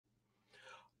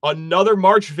Another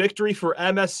March victory for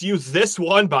MSU, this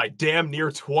one by damn near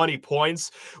 20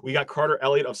 points. We got Carter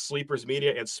Elliott of Sleepers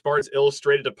Media and Spartans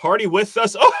Illustrated to party with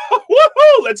us. Oh,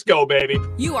 woohoo! Let's go, baby.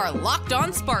 You are Locked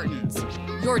On Spartans,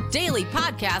 your daily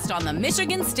podcast on the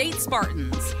Michigan State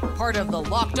Spartans, part of the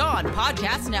Locked On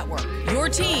Podcast Network, your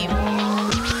team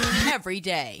every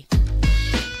day.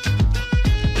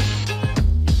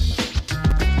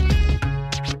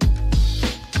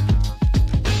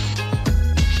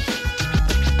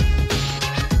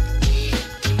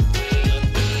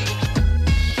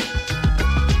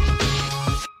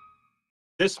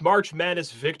 This March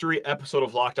Madness victory episode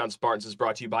of Locked On Spartans is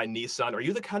brought to you by Nissan. Are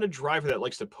you the kind of driver that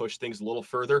likes to push things a little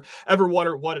further? Ever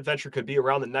wonder what adventure could be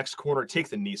around the next corner? Take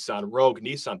the Nissan Rogue,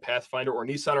 Nissan Pathfinder, or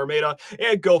Nissan Armada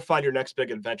and go find your next big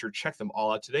adventure. Check them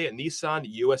all out today at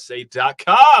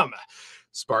nissanusa.com.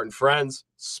 Spartan friends,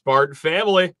 Spartan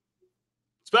family.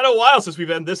 It's been a while since we've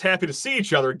been this happy to see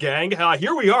each other, gang.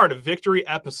 Here we are in a victory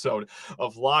episode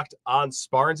of Locked On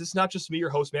Spartans. It's not just me, your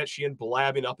host, Matt Sheehan,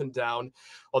 blabbing up and down.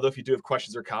 Although if you do have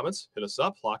questions or comments, hit us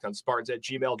up,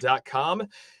 lockedonspartans@gmail.com.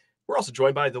 We're also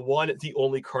joined by the one, the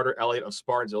only Carter Elliott of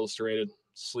Spartans Illustrated,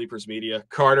 Sleepers Media.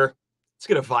 Carter, let's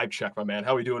get a vibe check, my man.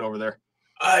 How are we doing over there?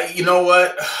 You know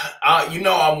what?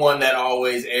 I'm one that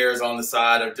always errs on the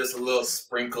side of just a little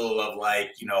sprinkle of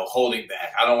holding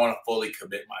back. I don't want to fully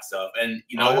commit myself. And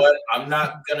you know what? I'm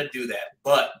not going to do that.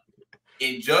 But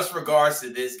in just regards to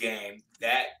this game,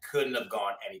 that couldn't have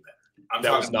gone any better.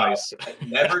 That was nice.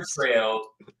 Never trailed.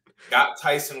 Got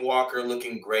Tyson Walker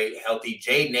looking great, healthy.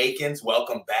 Jaden Akins,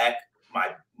 welcome back.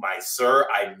 My sir,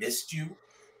 I missed you.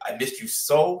 I missed you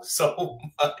so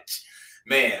much.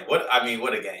 Man, what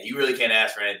a game. You really can't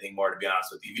ask for anything more, to be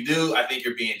honest with you. If you do, I think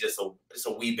you're being just a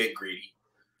wee bit greedy.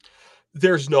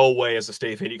 There's no way as a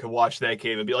State fan you can watch that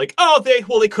game and be like, they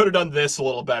could have done this a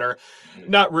little better.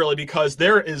 Not really, because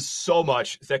there is so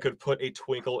much that could put a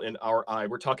twinkle in our eye.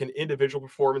 We're talking individual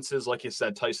performances. Like you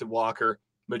said, Tyson Walker,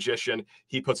 magician.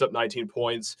 He puts up 19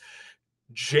 points.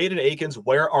 Jaden Akins,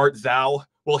 where art thou?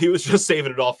 Well, he was just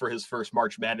saving it all for his first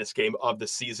March Madness game of the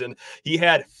season. He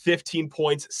had 15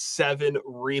 points, 7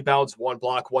 rebounds, 1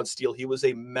 block, 1 steal. He was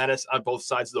a menace on both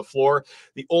sides of the floor.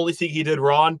 The only thing he did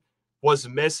wrong was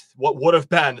miss what would have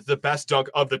been the best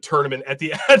dunk of the tournament at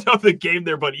the end of the game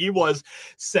there, but he was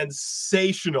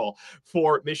sensational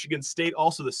for Michigan State.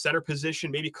 Also, the center position,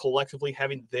 maybe collectively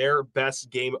having their best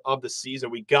game of the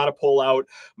season. We got to pull out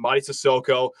Mady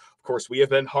Sissoko. Of course, we have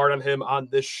been hard on him on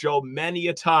this show many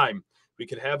a time. We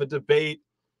could have a debate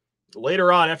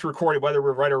later on after recording whether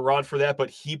we're right or wrong for that, but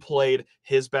he played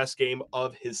his best game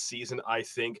of his season, I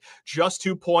think. Just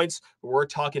 2 points. We're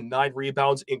talking 9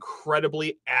 rebounds.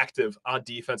 Incredibly active on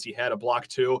defense. He had a block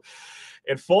too.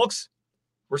 And folks,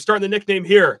 we're starting the nickname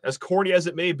here, as corny as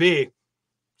it may be.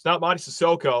 It's not Mady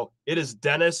Sissoko. It is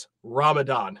Dennis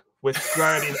Ramadan with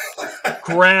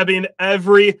grabbing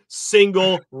every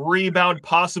single rebound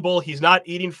possible. He's not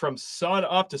eating from sun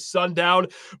up to sundown,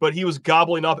 but he was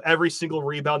gobbling up every single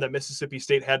rebound that Mississippi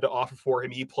State had to offer for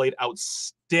him. He played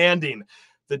outstanding.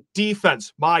 The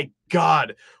defense, my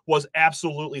God, was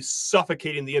absolutely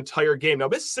suffocating the entire game. Now,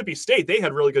 Mississippi State, they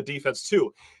had really good defense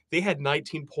too. They had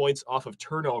 19 points off of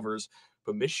turnovers,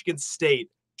 but Michigan State,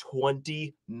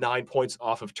 29 points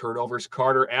off of turnovers.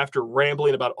 Carter, after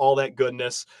rambling about all that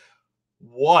goodness,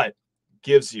 what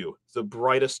gives you the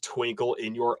brightest twinkle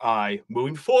in your eye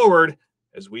moving forward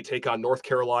as we take on North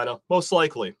Carolina, most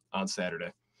likely on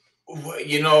Saturday?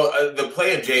 The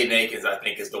play of Jaden Akins, I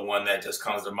think, is the one that just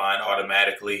comes to mind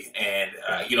automatically. And,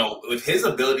 with his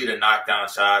ability to knock down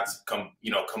shots,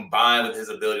 combined with his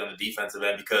ability on the defensive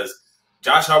end, because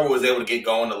Josh Hubbard was able to get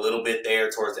going a little bit there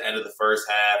towards the end of the first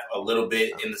half, a little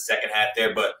bit in the second half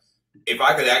there. But if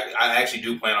I could, I actually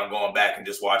do plan on going back and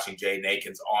just watching Jaden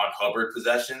Akins on Hubbard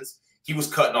possessions. He was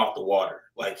cutting off the water.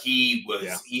 Like he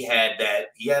had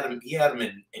him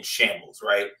in shambles,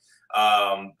 right?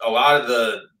 A lot of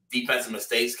the defensive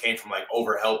mistakes came from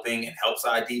over helping and help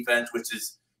side defense, which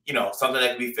is, something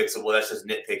that can be fixable. That's just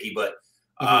nitpicky. But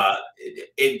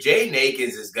if Jaden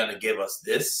Akins is going to give us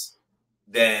this,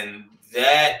 then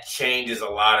that changes a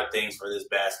lot of things for this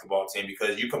basketball team,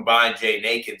 because you combine Jaden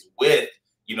Akins with,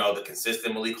 the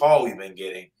consistent Malik Hall we've been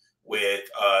getting, with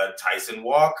Tyson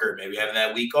Walker, maybe having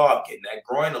that week off, getting that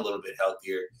groin a little bit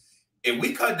healthier. If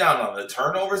we cut down on the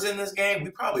turnovers in this game, we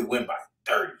probably win by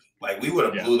 30. We would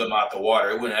have blew them out the water.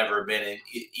 It wouldn't ever have been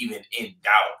even in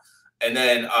doubt. And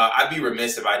then I'd be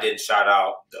remiss if I didn't shout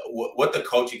out what the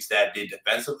coaching staff did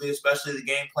defensively, especially the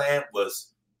game plan,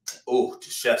 was,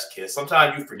 just chef's kiss.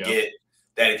 Sometimes you forget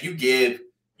that if you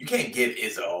can't give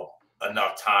Izzo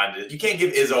enough time you can't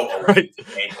give Izzo a week to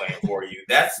game plan for you.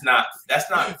 That's not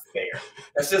fair.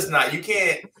 That's just not. You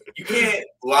can't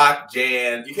lock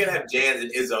Jan. You can't have Jans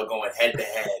and Izzo going head to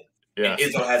head. Yeah. And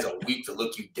Izzo has a week to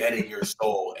look you dead in your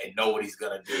soul and know what he's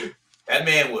gonna do. That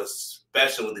man was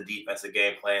special with the defensive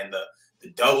game plan. The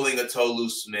doubling of Tolu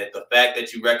Smith, the fact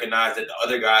that you recognize that the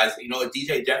other guys, if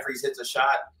DJ Jeffries hits a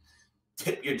shot,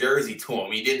 tip your jersey to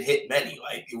him. He didn't hit many.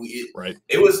 Like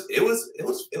it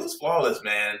was flawless,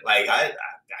 man. Like I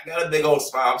got a big old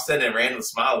smile. I'm sending random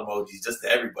smile emojis just to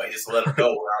everybody, just to let them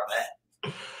know where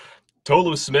I'm at.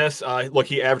 Tolu Smith, look,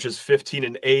 he averages 15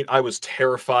 and 8. I was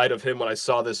terrified of him when I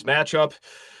saw this matchup.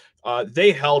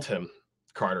 They held him,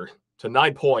 Carter, to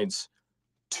 9 points,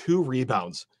 2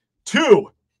 rebounds.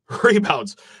 2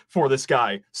 rebounds for this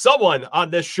guy. Someone on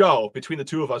this show, between the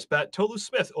two of us, bet Tolu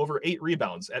Smith over 8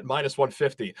 rebounds at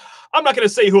 -150. I'm not going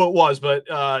to say who it was, but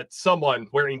someone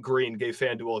wearing green gave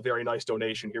FanDuel a very nice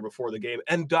donation here before the game,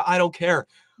 and I don't care.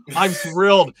 I'm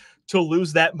thrilled to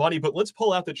lose that money, but let's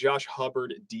pull out the Josh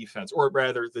Hubbard defense, or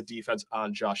rather the defense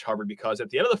on Josh Hubbard, because at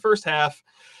the end of the first half,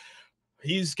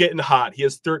 he's getting hot. He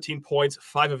has 13 points,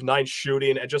 5 of 9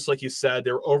 shooting, and just like you said,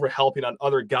 they're over-helping on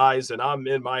other guys, and I'm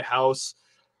in my house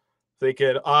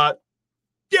thinking,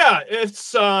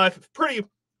 it's pretty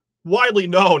widely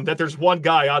known that there's one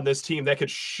guy on this team that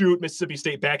could shoot Mississippi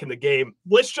State back in the game.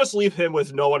 Let's just leave him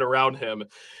with no one around him.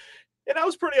 And I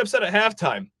was pretty upset at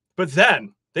halftime. But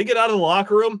then they get out of the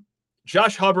locker room.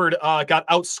 Josh Hubbard got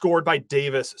outscored by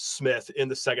Davis Smith in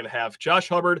the second half. Josh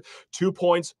Hubbard, 2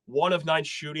 points, 1 of 9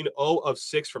 shooting, 0 of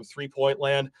 6 from three-point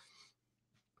land.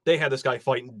 They had this guy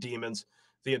fighting demons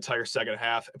the entire second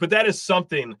half. But that is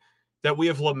something that we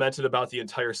have lamented about the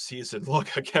entire season.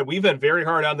 Look, again, we've been very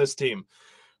hard on this team.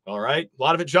 All right. A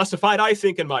lot of it justified, I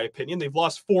think, in my opinion. They've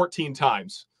lost 14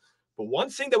 times. But one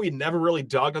thing that we never really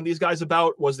dogged on these guys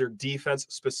about was their defense,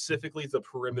 specifically the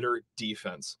perimeter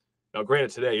defense. Now, granted,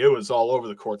 today it was all over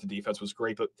the court. The defense was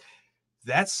great, but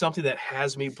that's something that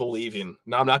has me believing.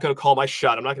 Now, I'm not going to call my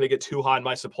shot. I'm not going to get too high in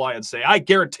my supply and say, I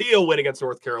guarantee you'll win against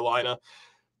North Carolina.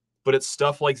 But it's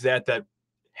stuff like that that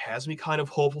has me kind of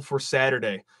hopeful for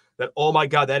Saturday. That, oh my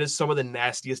God, that is some of the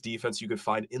nastiest defense you could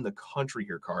find in the country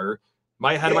here, Carter. Am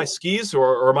I ahead of my skis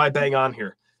or am I bang on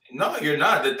here? No, you're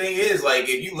not. The thing is, like,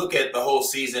 if you look at the whole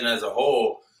season as a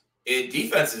whole,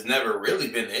 defense has never really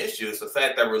been the issue. It's the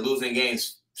fact that we're losing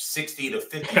games 60 to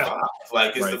 55. Yeah.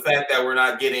 Like, it's the fact that we're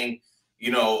not getting,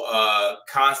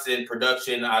 constant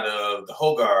production out of the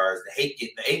Hogars, the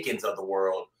Akins of the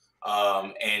world.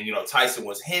 And Tyson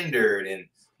was hindered, and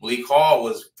Malik Hall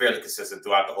was fairly consistent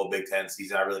throughout the whole Big Ten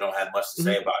season. I really don't have much to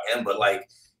say about him, but like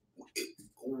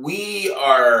we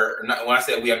are not, when I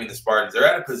say we, I mean the Spartans, they're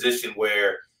at a position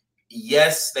where,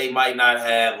 yes, they might not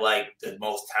have like the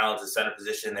most talented center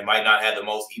position. They might not have the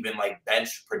most even like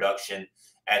bench production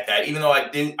at that, even though I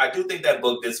do think that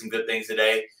Book did some good things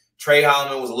today. Trey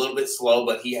Holloman was a little bit slow,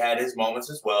 but he had his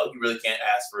moments as well. You really can't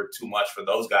ask for too much for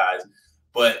those guys,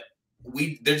 but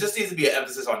there just needs to be an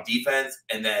emphasis on defense,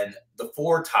 and then the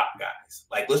 4 top guys.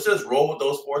 Like, let's just roll with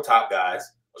those 4 top guys.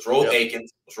 Let's roll with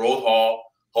Akins. Let's roll with Hall.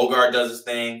 Hogard does his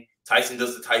thing. Tyson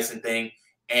does the Tyson thing.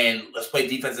 And let's play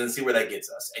defense and see where that gets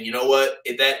us. And you know what?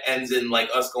 If that ends in, like,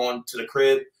 us going to the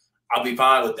crib, I'll be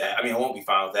fine with that. I mean, I won't be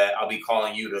fine with that. I'll be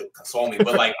calling you to console me.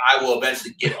 But, like, I will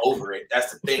eventually get over it.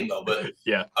 That's the thing, though. But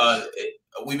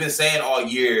we've been saying all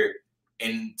year,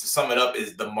 and to sum it up,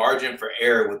 is the margin for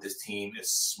error with this team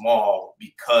is small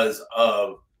because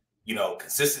of,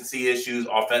 consistency issues,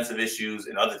 offensive issues,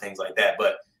 and other things like that.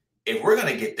 But if we're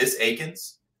going to get this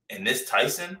Akins and this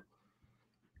Tyson,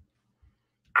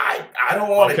 I don't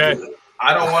want to do it.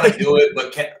 I don't want to do it,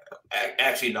 but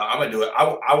actually, no, I'm going to do it.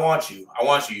 I want you. I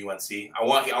want you, UNC. I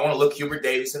want to look Hubert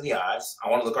Davis in the eyes. I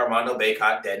want to look Armando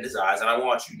Bacot dead in his eyes, and I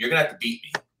want you. You're going to have to beat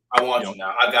me. I want you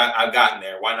now. I've gotten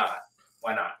there. Why not?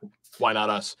 Why not? Why not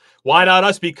us? Why not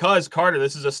us? Because, Carter,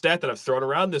 this is a stat that I've thrown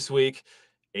around this week.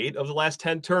 8 of the last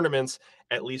 10 tournaments,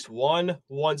 at least one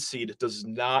seed does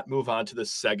not move on to the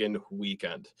second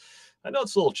weekend. I know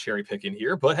it's a little cherry picking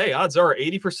here, but hey, odds are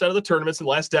 80% of the tournaments in the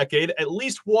last decade, at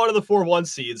least one of the 4 1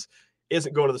 seeds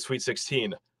isn't going to the Sweet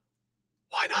 16.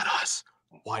 Why not us?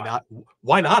 Why not?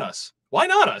 Why not us? Why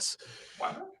not us?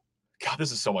 Why not? God,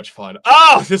 this is so much fun.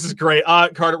 Oh, this is great.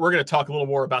 Carter, we're going to talk a little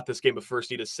more about this game, but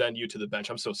first need to send you to the bench.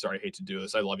 I'm so sorry. I hate to do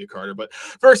this. I love you, Carter. But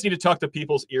first need to talk the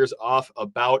people's ears off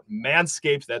about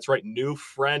Manscaped. That's right. New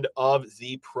friend of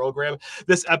the program.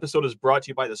 This episode is brought to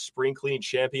you by the spring cleaning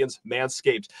champions,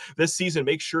 Manscaped. This season,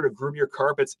 make sure to groom your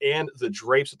carpets and the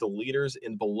drapes with the leaders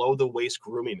in below the waist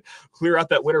grooming. Clear out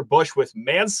that winter bush with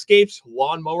Manscaped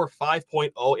Lawnmower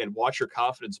 5.0 and watch your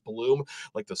confidence bloom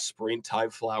like the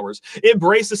springtime flowers.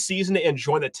 Embrace the season season and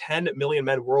join the 10 million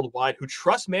men worldwide who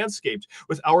trust Manscaped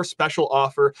with our special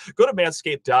offer. Go to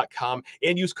manscaped.com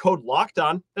and use code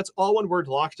LOCKEDON. That's all one word,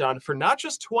 LOCKEDON, for not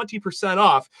just 20%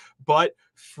 off, but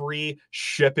free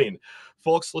shipping.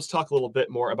 Folks, let's talk a little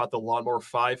bit more about the Lawnmower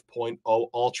 5.0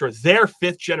 Ultra. Their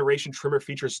 5th generation trimmer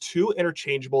features 2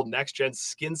 interchangeable next-gen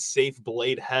skin-safe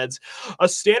blade heads, a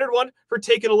standard one for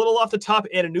taking a little off the top,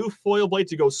 and a new foil blade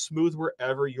to go smooth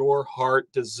wherever your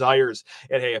heart desires.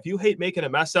 And hey, if you hate making a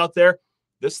mess out there,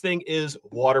 this thing is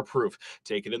waterproof.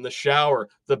 Take it in the shower,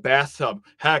 the bathtub,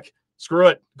 heck, screw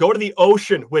it. Go to the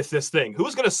ocean with this thing.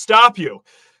 Who's going to stop you?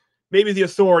 Maybe the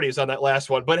authorities on that last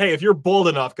one. But hey, if you're bold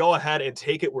enough, go ahead and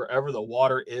take it wherever the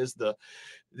water is. The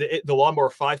Lawnmower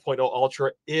 5.0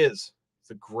 Ultra is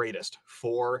the greatest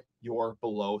for your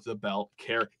below-the-belt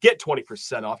care. Get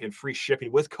 20% off and free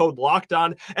shipping with code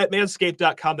LOCKEDON at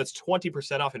manscaped.com. That's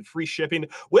 20% off and free shipping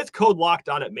with code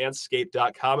LOCKEDON at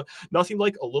manscaped.com. Nothing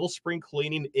like a little spring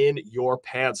cleaning in your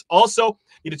pants. Also,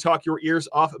 need to talk your ears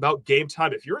off about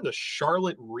Gametime. If you're in the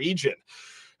Charlotte region,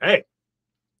 hey,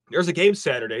 there's a game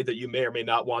Saturday that you may or may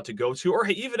not want to go to, or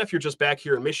hey, even if you're just back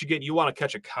here in Michigan, you want to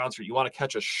catch a concert, you want to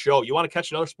catch a show, you want to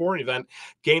catch another sporting event,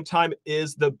 Gametime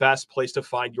is the best place to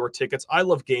find your tickets. I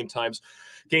love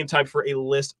Gametime for a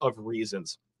list of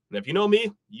reasons. And if you know me,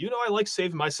 you know I like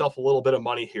saving myself a little bit of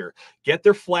money here. Get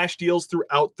their flash deals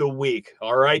throughout the week,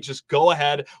 all right? Just go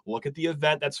ahead, look at the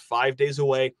event that's 5 days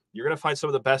away. You're going to find some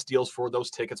of the best deals for those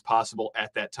tickets possible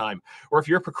at that time. Or if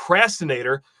you're a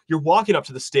procrastinator, you're walking up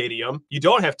to the stadium, you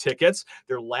don't have tickets,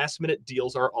 their last-minute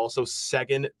deals are also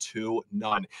second to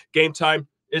none. Gametime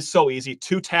is so easy.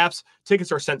 2 taps,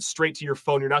 tickets are sent straight to your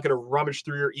phone. You're not going to rummage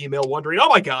through your email wondering, oh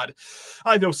my God,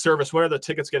 I have no service. When are the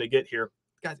tickets going to get here?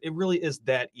 Guys, it really is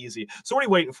that easy. So what are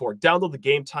you waiting for? Download the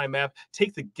Gametime app,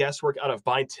 take the guesswork out of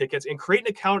buying tickets, and create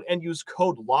an account and use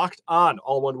code LOCKEDON,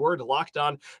 all one word,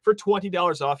 LOCKEDON, for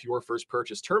 $20 off your first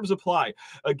purchase. Terms apply.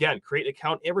 Again, create an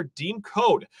account and redeem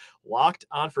code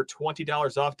LOCKEDON for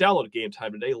 $20 off. Download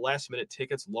Gametime today. Last-minute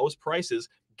tickets, lowest prices,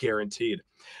 guaranteed.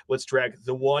 Let's drag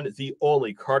the one, the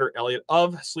only Carter Elliott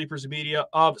of Sleepers Media,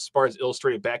 of Spartans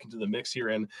Illustrated, back into the mix here.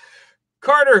 And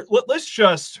Carter, let's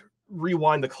just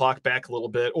rewind the clock back a little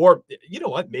bit, or you know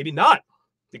what, maybe not,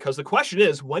 because the question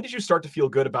is, when did you start to feel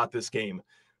good about this game?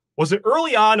 Was it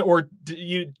early on, or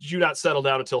did you not settle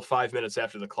down until 5 minutes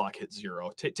after the clock hit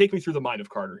 0? Take me through the mind of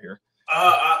Carter here.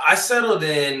 I settled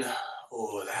in.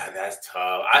 Oh, that's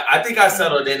tough. I think I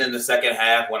settled in the second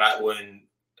half when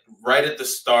right at the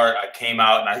start I came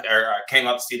out and I came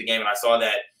out to see the game and I saw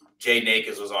that Jaden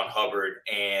Akins was on Hubbard,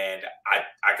 and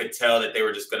I could tell that they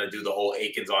were just going to do the whole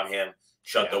Akins on him,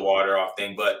 shut the water off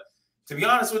thing. But to be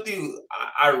honest with you,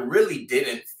 I really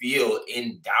didn't feel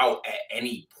in doubt at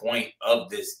any point of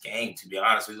this game, to be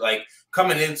honest with you. Like,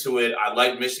 coming into it, I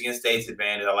like Michigan State's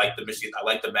advantage. I like the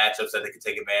matchups that they could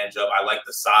take advantage of. I like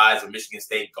the size of Michigan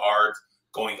State guards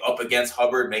going up against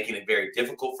Hubbard, making it very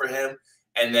difficult for him.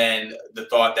 And then the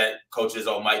thought that Coach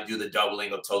Izzo might do the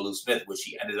doubling of Tolu Smith, which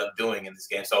he ended up doing in this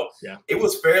game. So it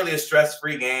was fairly a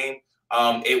stress-free game.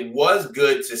 It was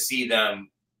good to see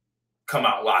them come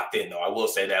out locked in, though. I will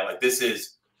say that, like, this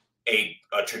is a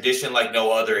tradition like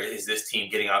no other, is this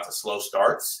team getting out to slow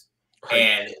starts. Right.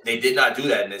 And they did not do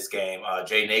that in this game.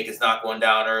 Jaden Akins knocked one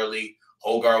down early.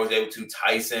 Hogar was able to.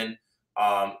 Tyson.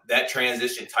 That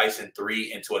transition, Tyson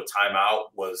 3 into a timeout,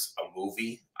 was a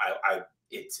movie.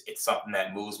 It's something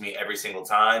that moves me every single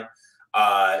time.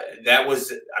 That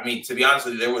was, I mean, to be honest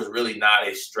with you, there was really not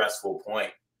a stressful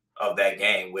point of that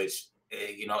game, which,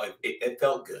 it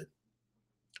felt good.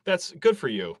 That's good for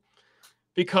you,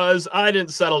 because I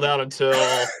didn't settle down until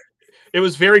it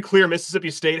was very clear Mississippi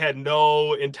State had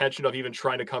no intention of even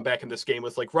trying to come back in this game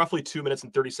with like roughly 2 minutes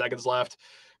and 30 seconds left.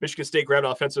 Michigan State grabbed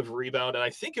an offensive rebound, and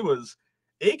I think it was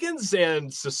Akins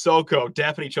and Sissoko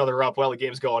dapping each other up while the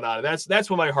game's going on. And that's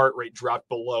when my heart rate dropped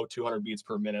below 200 beats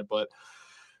per minute. But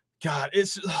God,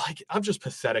 it's like, I'm just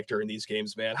pathetic during these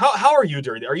games, man. How are you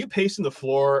during? Are you pacing the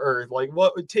floor, or like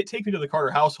what? Take me to the Carter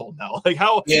household now. Like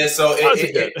how? Yeah, so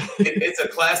it's a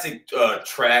classic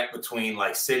track between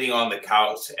like sitting on the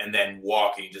couch and then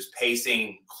walking, just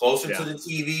pacing closer to the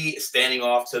TV, standing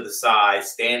off to the side,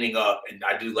 standing up, and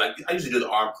I usually do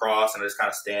the arm cross and I just kind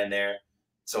of stand there.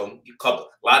 So a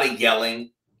lot of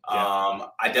yelling. I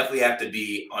definitely have to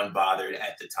be unbothered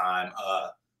at the time.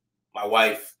 My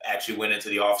wife actually went into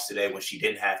the office today when she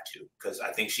didn't have to, because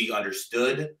I think she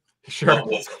understood. Sure.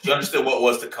 She understood what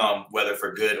was to come, whether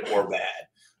for good or bad.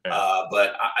 Yeah.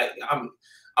 But I'm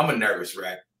a nervous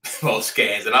wreck most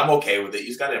games, and I'm okay with it. You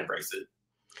just got to embrace it.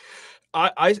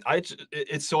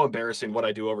 It's so embarrassing what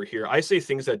I do over here. I say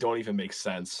things that don't even make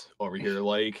sense over here.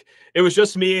 Like, it was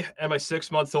just me and my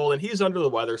 6-month-old, and he's under the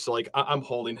weather. So like, I'm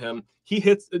holding him.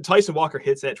 Tyson Walker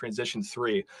hits that transition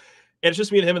 3, and it's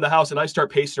just me and him in the house. And I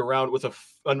start pacing around with an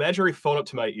imaginary phone up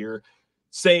to my ear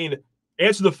saying,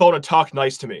 answer the phone and talk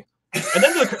nice to me.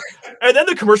 And then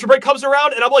the commercial break comes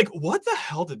around, and I'm like, what the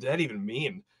hell did that even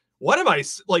mean? What am I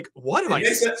saying?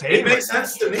 It makes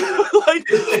sense to me. Like,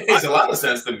 it makes a lot of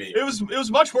sense to me. It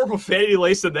was much more profanity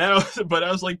laced than that, but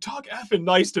I was like, talk effing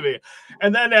nice to me.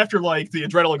 And then after like the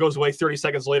adrenaline goes away 30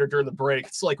 seconds later during the break,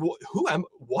 it's like,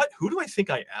 who do I think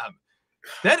I am?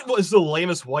 That was the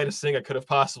lamest, whitest thing I could have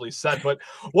possibly said, but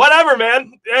whatever,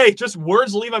 man. Hey, just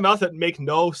words leave my mouth that make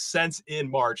no sense in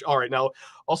March. All right, now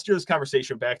I'll steer this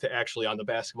conversation back to actually on the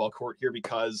basketball court here,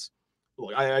 because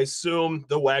look, I assume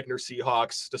the Wagner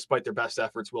Seahawks, despite their best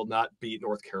efforts, will not beat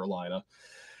North Carolina.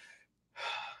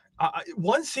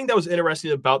 One thing that was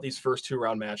interesting about these first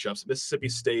 2-round matchups, Mississippi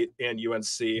State and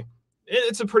UNC,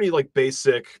 it's a pretty like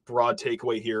basic, broad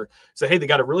takeaway here. So, hey, they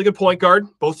got a really good point guard.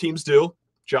 Both teams do.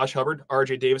 Josh Hubbard,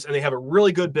 RJ Davis, and they have a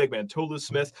really good big man, Tolu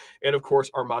Smith, and of course,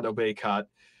 Armando Bacot.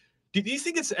 Do you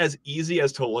think it's as easy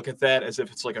as to look at that as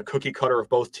if it's like a cookie cutter of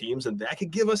both teams, and that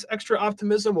could give us extra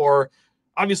optimism? Or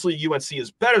obviously UNC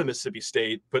is better than Mississippi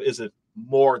State, but is it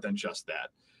more than just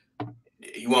that?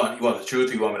 You want the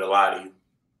truth, or you want me to lie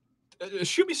to you?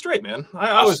 Shoot me straight, man. I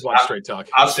always want straight talk.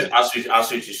 I'll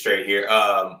shoot you straight here.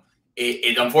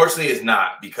 It unfortunately is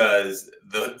not, because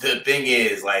the thing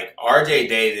is, like, RJ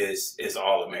Davis is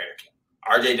All-American.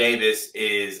 RJ Davis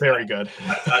is very good.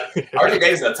 RJ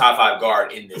Davis is a top 5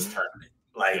 guard in this tournament.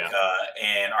 Like,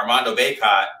 and Armando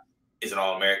Bacot is an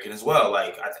All-American as well.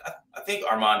 Like, I think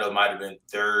Armando might have been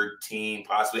 3rd team,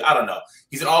 possibly. I don't know.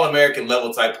 He's an All-American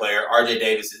level type player. RJ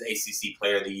Davis is ACC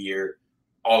Player of the Year,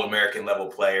 All-American level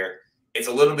player. It's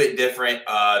a little bit different.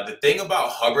 The thing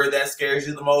about Hubbard that scares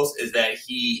you the most is that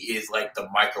he is like the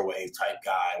microwave type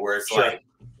guy, where it's like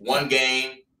one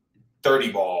game,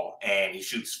 30 ball, and he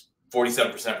shoots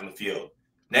 47% from the field.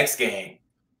 Next game,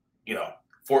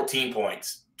 14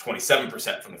 points,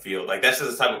 27% from the field. Like, that's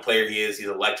just the type of player he is. He's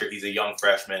electric. He's a young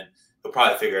freshman. He'll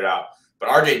probably figure it out. But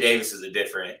RJ Davis is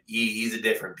he's a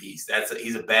different beast.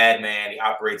 He's a bad man. He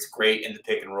operates great in the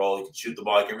pick and roll. He can shoot the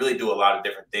ball. He can really do a lot of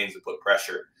different things to put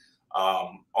pressure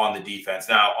on the defense.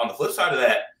 Now, on the flip side of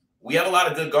that, we have a lot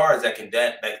of good guards that can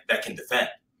defend.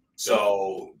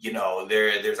 So,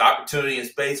 there's opportunity and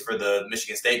space for the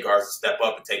Michigan State guards to step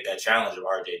up and take that challenge of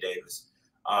RJ Davis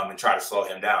and try to slow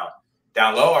him down.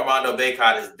 Down low, Armando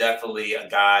Bacot is definitely a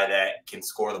guy that can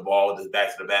score the ball with his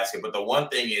back to the basket. But the one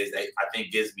thing is that I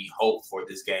think gives me hope for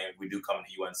this game if we do come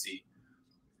to UNC.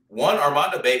 One,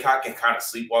 Armando Bacot can kind of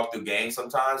sleepwalk through games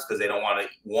sometimes because they don't want to,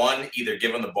 one, either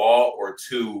give him the ball, or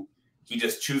two, he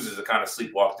just chooses to kind of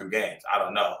sleepwalk through games. I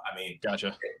don't know. I mean,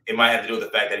 gotcha. It might have to do with the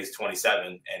fact that he's 27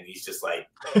 and he's just like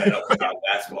fed up about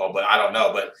basketball, but I don't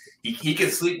know. But he can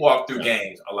sleepwalk through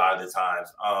games a lot of the times.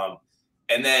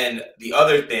 And then the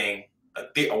other thing,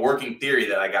 a working theory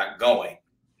that I got going,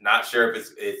 not sure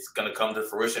if it's going to come to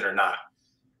fruition or not.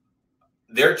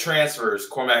 Their transfers,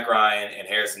 Cormac Ryan and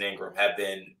Harrison Ingram, have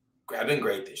been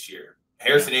great this year.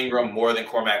 Harrison Ingram more than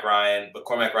Cormac Ryan, but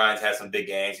Cormac Ryan's had some big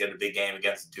games. He had a big game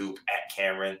against Duke at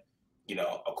Cameron.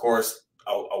 Of course,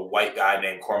 a white guy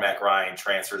named Cormac Ryan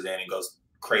transfers in and goes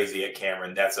crazy at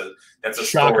Cameron. That's a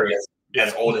story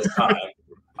as old as time.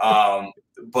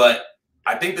 But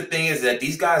I think the thing is that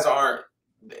these guys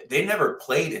they never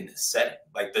played in this setting.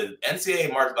 Like, the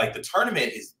NCAA market, like the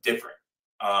tournament is different.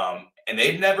 And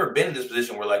they've never been in this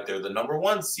position where, like, they're the number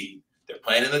 1 seed. They're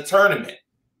playing in the tournament.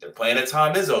 They're playing a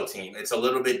Tom Izzo team. It's a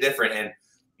little bit different. And,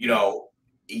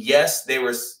 yes, they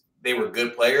were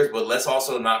good players, but let's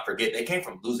also not forget they came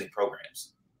from losing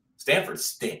programs. Stanford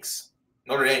stinks.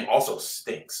 Notre Dame also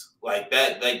stinks. Like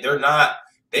that, like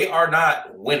they are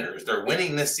not winners. They're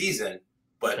winning this season,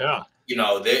 but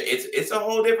it's a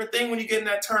whole different thing when you get in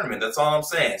that tournament. That's all I'm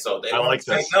saying. So they want to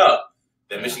tighten up.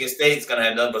 Then Michigan State's going to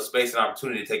have nothing but space and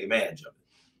opportunity to take advantage of it.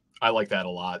 I like that a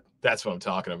lot. That's what I'm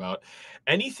talking about.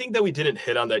 Anything that we didn't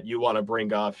hit on that you want to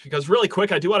bring up? Because really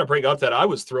quick, I do want to bring up that I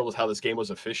was thrilled with how this game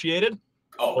was officiated.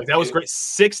 Oh, like that was great.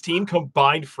 16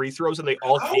 combined free throws, and they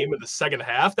all came in the second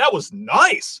half. That was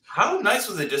nice. How nice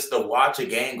was it just to watch a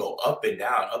game go up and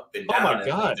down, up and down? Oh my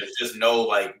God. There's just no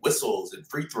like whistles and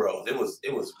free throws. It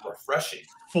was refreshing.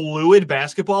 Fluid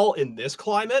basketball in this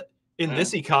climate, in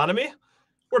this economy.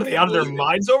 What are they out of their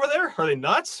minds over there? Are they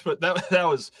nuts? But that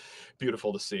was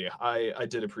beautiful to see. I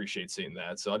did appreciate seeing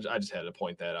that. So I just had to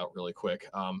point that out really quick.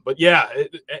 But yeah,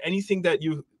 anything that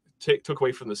you took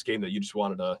away from this game that you just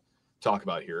wanted to talk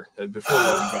about here before we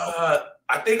let you go?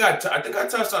 I think I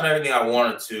touched on everything I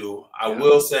wanted to. I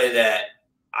will say that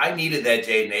I needed that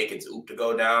Jaden Akins oop to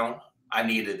go down. I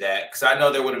needed that because I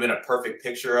know there would have been a perfect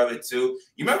picture of it too.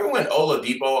 You remember when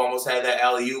Oladipo almost had that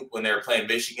alley-oop when they were playing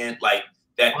Michigan? Like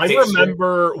that I picture.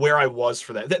 remember where I was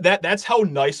for that. That's how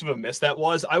nice of a miss that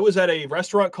was. I was at a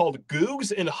restaurant called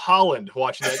Googs in Holland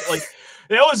watching that. Like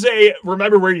that was a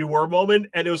remember where you were moment,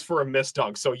 and it was for a missed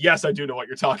dunk. So yes, I do know what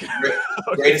you're talking about.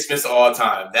 Greatest miss of all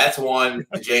time. That's one.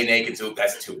 The Jaden Akins oop.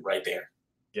 That's two right there.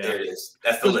 Yeah. There it is.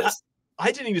 That's the list.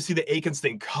 I didn't even see the Akins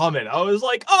thing coming. I was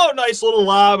like, oh, nice little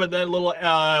lob and then a little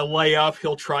layup.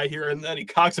 He'll try here. And then he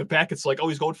cocks it back. It's like, oh,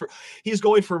 he's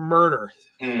going for murder.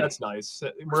 That's nice.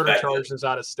 Murder charges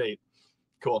out of state.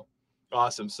 Cool.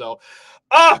 Awesome. So,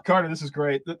 Carter, this is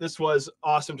great. This was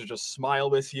awesome to just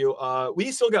smile with you. We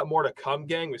still got more to come,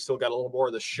 gang. We still got a little more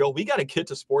of the show. We got to get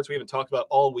to sports we haven't talked about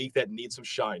all week that need some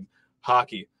shine.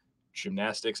 Hockey,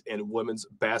 gymnastics, and women's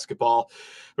basketball.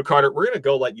 But Carter, we're going to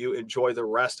go let you enjoy the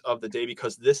rest of the day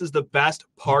because this is the best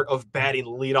part of batting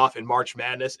leadoff in March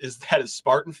Madness is that as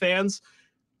Spartan fans,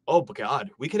 oh my God,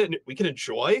 we can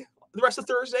enjoy the rest of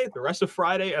Thursday, the rest of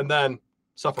Friday, and then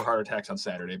suffer heart attacks on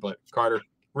Saturday. But Carter,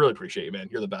 really appreciate you, man.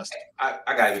 You're the best. I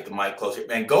got to get the mic closer.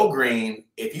 Man, go green.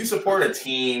 If you support a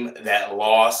team that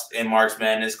lost in March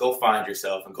Madness, go find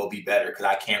yourself and go be better because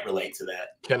I can't relate to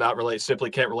that. Cannot relate. Simply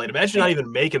can't relate. Imagine not even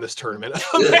making this tournament.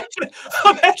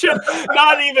 Imagine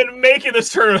not even making this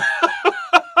tournament.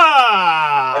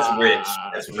 That's rich.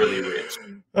 That's really rich.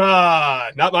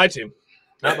 Not my team.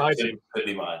 Not my team. Could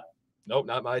be mine. Nope,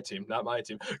 not my team. Not my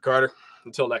team. Carter,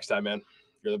 until next time, man.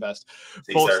 You're the best.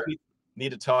 Folks, need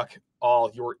to talk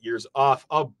all your ears off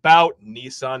about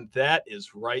Nissan. That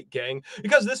is right, gang.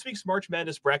 Because this week's March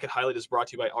Madness Bracket Highlight is brought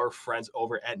to you by our friends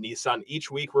over at Nissan.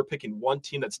 Each week, we're picking one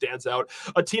team that stands out,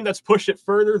 a team that's pushed it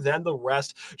further than the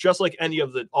rest. Just like any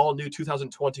of the all-new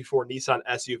 2024 Nissan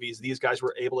SUVs, these guys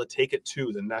were able to take it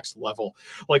to the next level.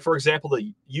 Like, for example,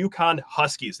 the Yukon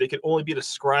Huskies. They can only be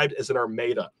described as an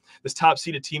Armada. This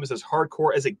top-seeded team is as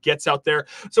hardcore as it gets out there,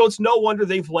 so it's no wonder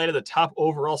they've landed the top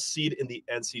overall seed in the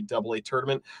NCAA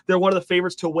tournament. They're one of the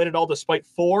favorites to win it all, despite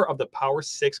 4 of the Power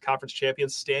 6 conference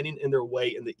champions standing in their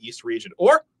way in the East region.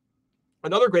 Or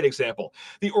another great example,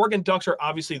 the Oregon Ducks are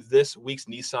obviously this week's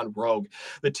Nissan Rogue.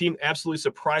 The team absolutely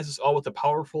surprised us all with a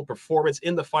powerful performance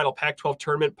in the final Pac-12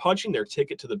 tournament, punching their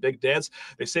ticket to the big dance.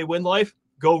 They say win life,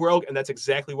 go Rogue, and that's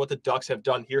exactly what the Ducks have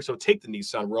done here. So take the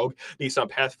Nissan Rogue, Nissan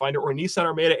Pathfinder, or Nissan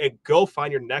Armada and go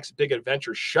find your next big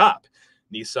adventure. Shop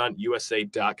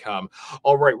NissanUSA.com.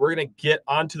 All right, we're going to get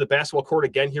onto the basketball court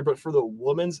again here, but for the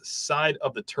women's side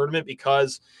of the tournament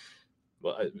because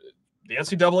the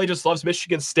NCAA just loves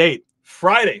Michigan State.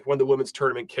 Friday, when the women's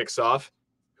tournament kicks off,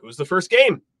 who's the first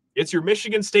game? It's your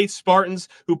Michigan State Spartans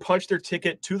who punched their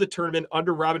ticket to the tournament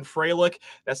under Robin Freilich.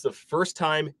 That's the first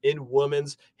time in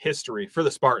women's history, for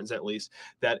the Spartans at least,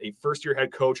 that a first-year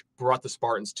head coach brought the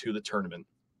Spartans to the tournament.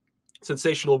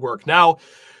 Sensational work. Now,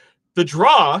 the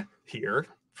draw here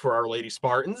for our Lady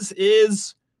Spartans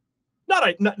is not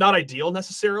ideal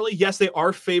necessarily. Yes, they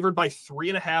are favored by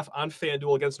 3.5 on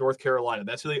FanDuel against North Carolina.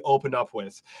 That's who they opened up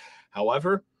with.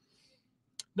 However,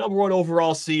 number 1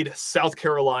 overall seed, South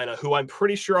Carolina, who I'm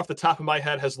pretty sure off the top of my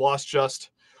head has lost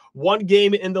just 1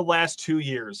 game in the last 2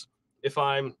 years. If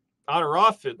I'm on or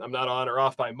off, I'm not on or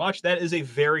off by much. That is a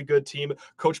very good team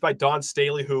coached by Dawn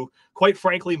Staley, who quite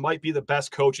frankly might be the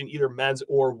best coach in either men's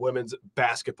or women's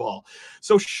basketball.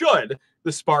 So should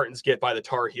the Spartans get by the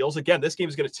Tar Heels, again, this game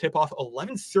is going to tip off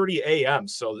 11:30 a.m.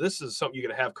 So this is something you're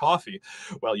going to have coffee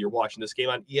while you're watching this game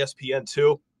on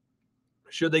ESPN2.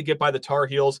 Should they get by the Tar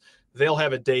Heels, they'll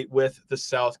have a date with the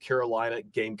South Carolina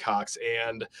Gamecocks.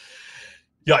 And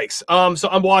yikes. So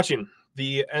I'm watching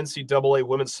the NCAA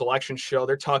women's selection show.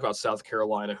 They're talking about South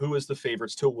Carolina, who is the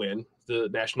favorites to win the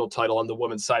national title on the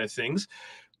women's side of things.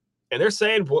 And they're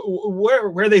saying, where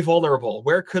are they vulnerable?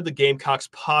 Where could the Gamecocks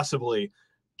possibly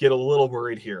get a little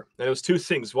worried here? And it was 2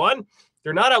 things. One,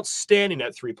 they're not outstanding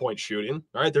at 3-point shooting.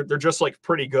 All right. They're just like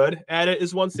pretty good at it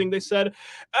is one thing they said.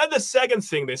 And the second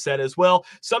thing they said is, well,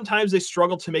 sometimes they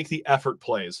struggle to make the effort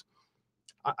plays.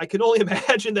 I can only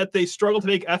imagine that they struggle to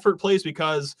make effort plays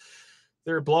because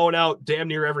they're blowing out damn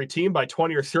near every team by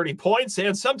 20 or 30 points.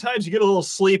 And sometimes you get a little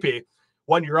sleepy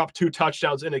when you're up 2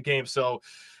 touchdowns in a game. So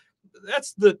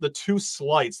that's the 2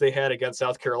 slights they had against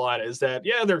South Carolina is that,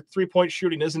 yeah, their 3-point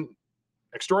shooting isn't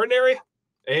extraordinary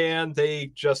and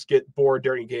they just get bored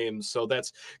during games. So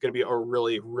that's going to be a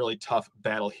really, really tough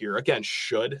battle here. Again,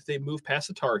 should they move past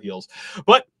the Tar Heels?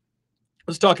 But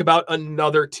let's talk about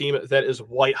another team that is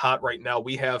white hot right now.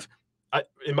 We have,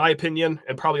 in my opinion,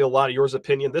 and probably a lot of yours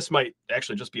opinion, this might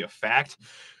actually just be a fact.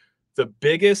 the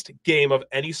biggest game of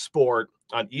any sport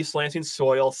on East Lansing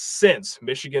soil since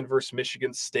Michigan versus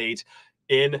Michigan State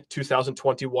in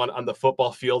 2021 on the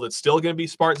football field. It's still going to be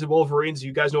Spartans and Wolverines.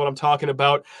 You guys know what I'm talking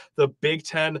about. The Big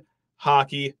Ten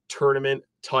hockey tournament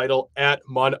title at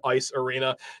Munn Ice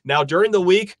Arena. Now, during the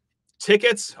week,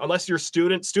 tickets, unless you're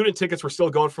student tickets were still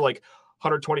going for like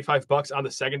 $125 on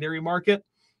the secondary market.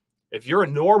 If you're a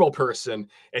normal person,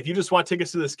 if you just want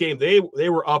tickets to this game, they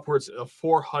were upwards of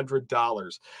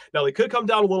 $400. Now, they could come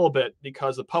down a little bit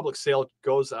because the public sale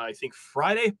goes, I think,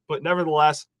 Friday, but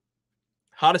nevertheless,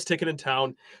 hottest ticket in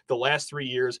town the last 3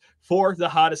 years for the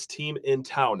hottest team in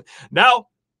town. Now,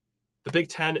 the Big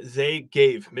Ten, they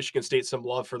gave Michigan State some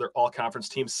love for their all-conference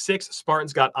team. 6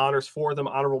 Spartans got honors for them,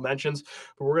 honorable mentions.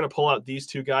 But we're going to pull out these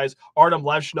 2 guys. Artem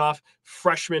Levshnov,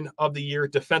 Freshman of the Year,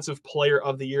 Defensive Player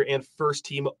of the Year, and First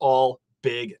Team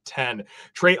All-Big Ten.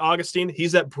 Trey Augustine,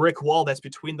 he's that brick wall that's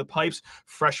between the pipes.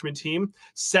 Freshman team,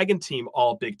 Second Team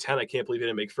All-Big Ten. I can't believe he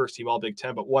didn't make First Team All-Big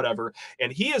Ten, but whatever.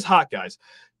 And he is hot, guys.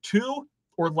 2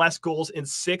 or less goals in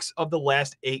 6 of the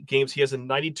last 8 games. He has a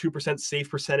 92% save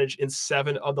percentage in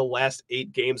 7 of the last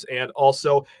 8 games. And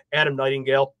also Adam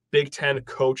Nightingale, Big Ten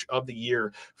Coach of the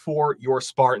Year for your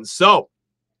Spartans. So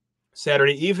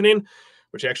Saturday evening,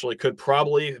 which actually could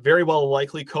probably very well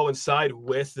likely coincide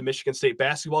with the Michigan State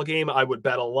basketball game, I would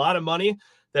bet a lot of money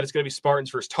that it's going to be Spartans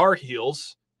versus Tar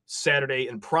Heels Saturday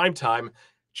in prime time.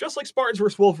 Just like Spartans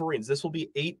versus Wolverines, this will be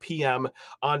 8 p.m.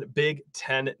 on Big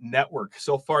Ten Network.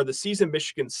 So far this season,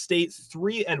 Michigan State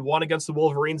 3-1 against the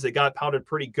Wolverines. They got pounded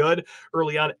pretty good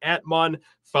early on at Munn,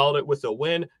 followed it with a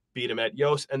win, beat them at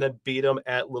Yost, and then beat them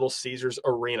at Little Caesars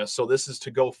Arena. So this is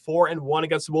to go 4-1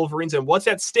 against the Wolverines. And what's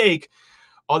at stake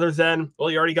other than, well,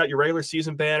 you already got your regular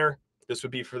season banner. This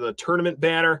would be for the tournament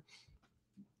banner.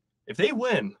 If they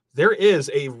win, there is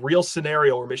a real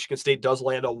scenario where Michigan State does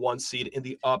land a 1 seed in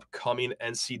the upcoming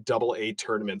NCAA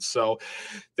tournament. So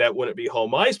that wouldn't be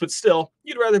home ice, but still,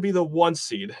 you'd rather be the 1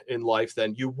 seed in life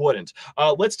than you wouldn't.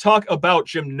 Let's talk about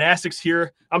gymnastics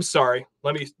here. I'm sorry,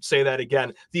 let me say that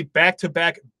again. The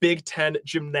back-to-back Big Ten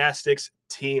gymnastics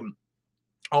team.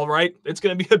 All right, it's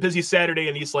going to be a busy Saturday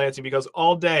in East Lansing because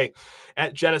all day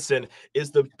at Jenison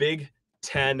is the Big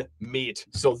 10 meet.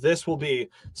 So this will be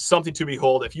something to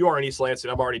behold. If you are in East Lansing,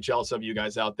 I'm already jealous of you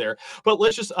guys out there. But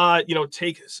let's just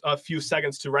take a few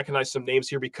seconds to recognize some names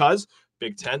here because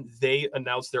Big Ten, they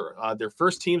announced their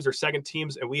first teams, their second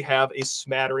teams, and we have a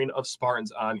smattering of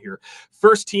Spartans on here.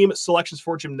 First team selections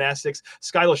for gymnastics: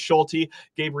 Skyla Schulte,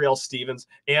 Gabrielle Stevens,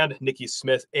 and Nikki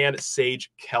Smith, and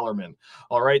Sage Kellerman.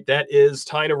 All right, that is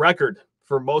tying a record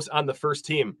for most on the first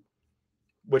team,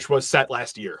 which was set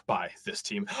last year by this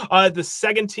team. The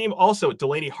second team also,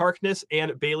 Delaney Harkness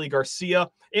and Bailey Garcia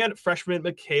and freshman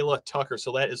Michaela Tucker.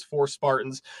 So that is 4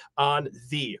 Spartans on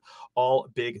the all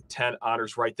Big Ten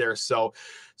honors right there. So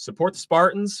support the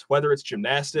Spartans, whether it's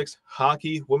gymnastics,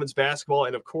 hockey, women's basketball,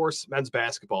 and of course, men's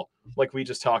basketball, like we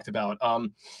just talked about.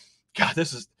 God,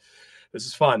 this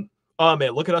is fun. Oh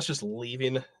man, look at us just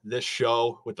leaving this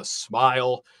show with a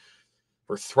smile.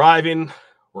 We're thriving.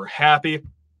 We're happy.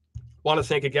 Want to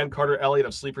thank again Carter Elliott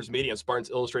of Sleepers Media and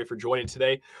Spartans Illustrated for joining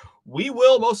today. We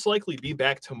will most likely be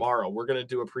back tomorrow. We're going to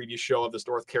do a preview show of this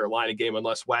North Carolina game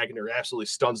unless Wagner absolutely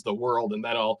stuns the world, and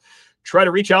then I'll try to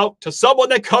reach out to someone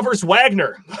that covers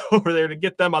Wagner over there to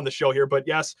get them on the show here. But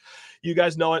yes, you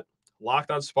guys know it. Locked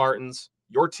on Spartans,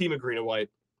 your team of green and white,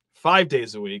 5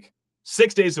 days a week,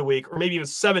 6 days a week, or maybe even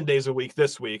 7 days a week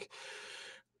this week.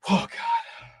 Oh,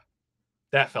 God.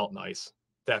 That felt nice.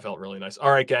 That felt really nice.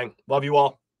 All right, gang. Love you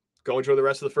all. Go enjoy the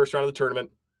rest of the first round of the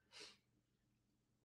tournament.